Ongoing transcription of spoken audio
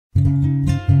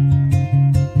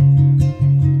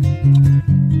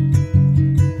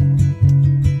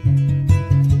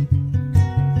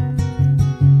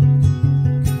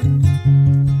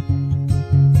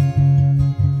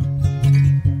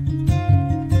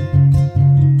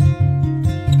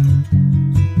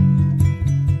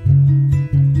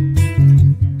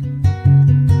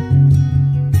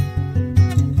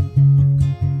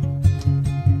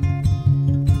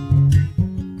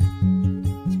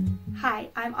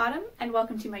Autumn, and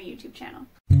welcome to my YouTube channel.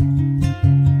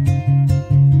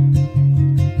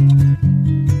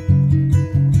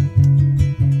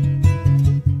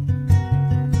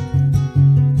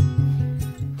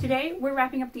 Today we're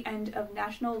wrapping up the end of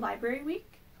National Library Week,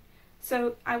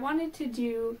 so I wanted to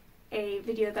do a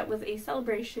video that was a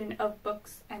celebration of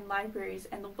books and libraries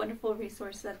and the wonderful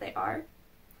resource that they are.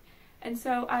 And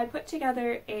so I put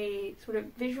together a sort of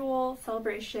visual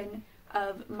celebration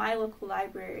of my local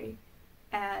library,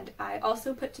 and I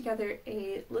also put together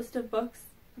a list of books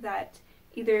that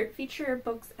either feature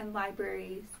books and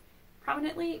libraries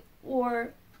prominently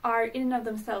or are in and of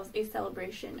themselves a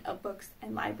celebration of books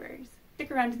and libraries.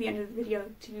 Stick around to the end of the video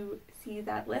to see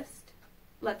that list.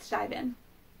 Let's dive in.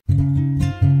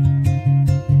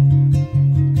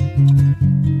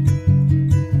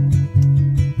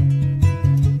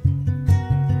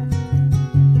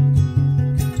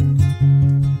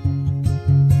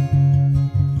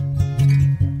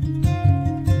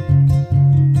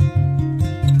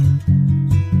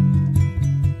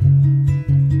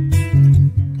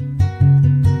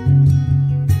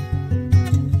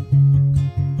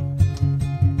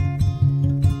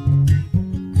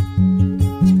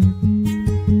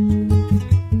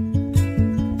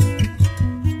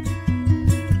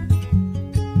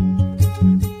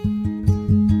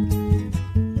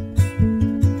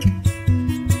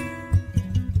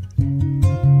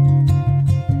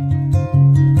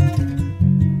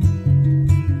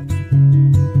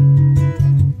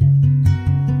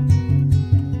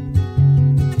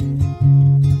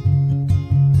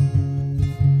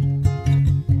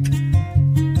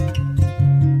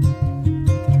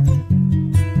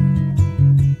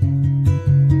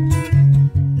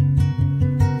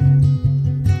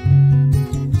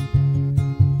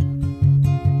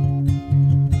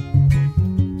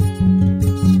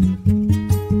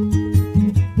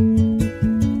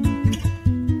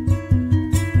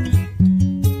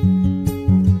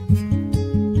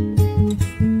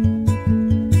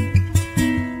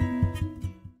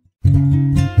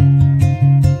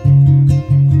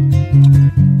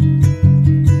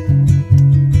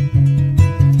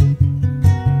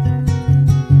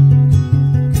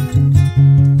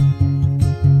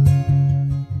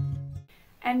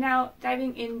 And now,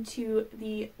 diving into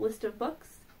the list of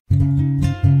books.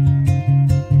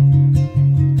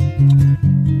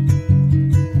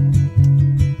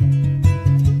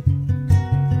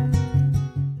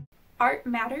 Art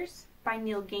Matters by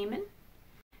Neil Gaiman.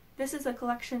 This is a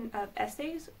collection of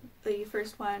essays, the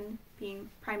first one being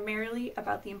primarily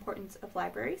about the importance of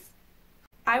libraries.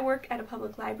 I Work at a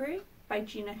Public Library by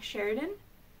Gina Sheridan.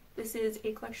 This is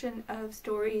a collection of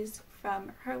stories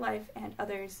from her life and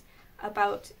others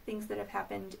about things that have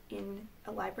happened in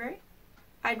a library.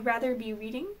 I'd Rather Be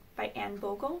Reading by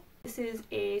Bogal. This is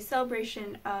a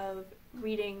celebration of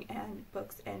reading and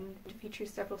books and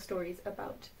features several stories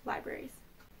about libraries.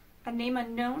 A Name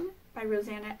Unknown by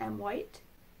Roseanna M. White.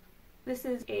 This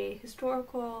is a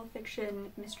historical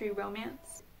fiction mystery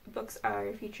romance. Books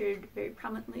are featured very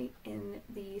prominently in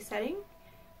the setting.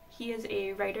 He is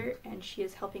a writer and she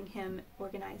is helping him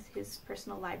organize his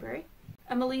personal library.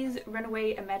 Emily's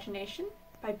Runaway Imagination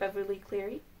by Beverly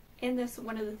Cleary. In this,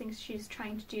 one of the things she's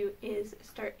trying to do is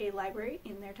start a library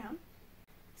in their town.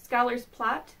 Scholar's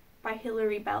Plot by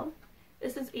Hilari Bell.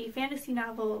 This is a fantasy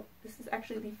novel. This is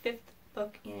actually the fifth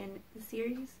book in the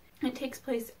series. It takes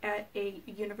place at a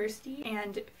university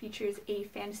and features a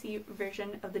fantasy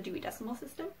version of the Dewey Decimal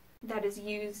System that is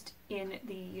used in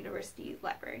the university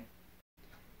library.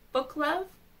 Book Love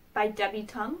by Debbie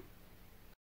Tung.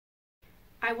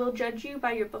 I Will Judge You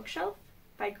by Your Bookshelf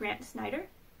by Grant Snider.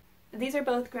 These are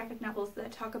both graphic novels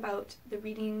that talk about the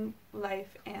reading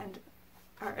life and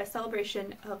are a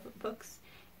celebration of books,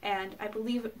 and I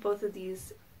believe both of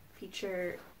these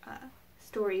feature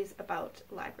stories about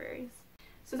libraries.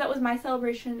 So that was my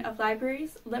celebration of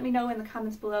libraries. Let me know in the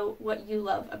comments below what you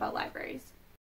love about libraries.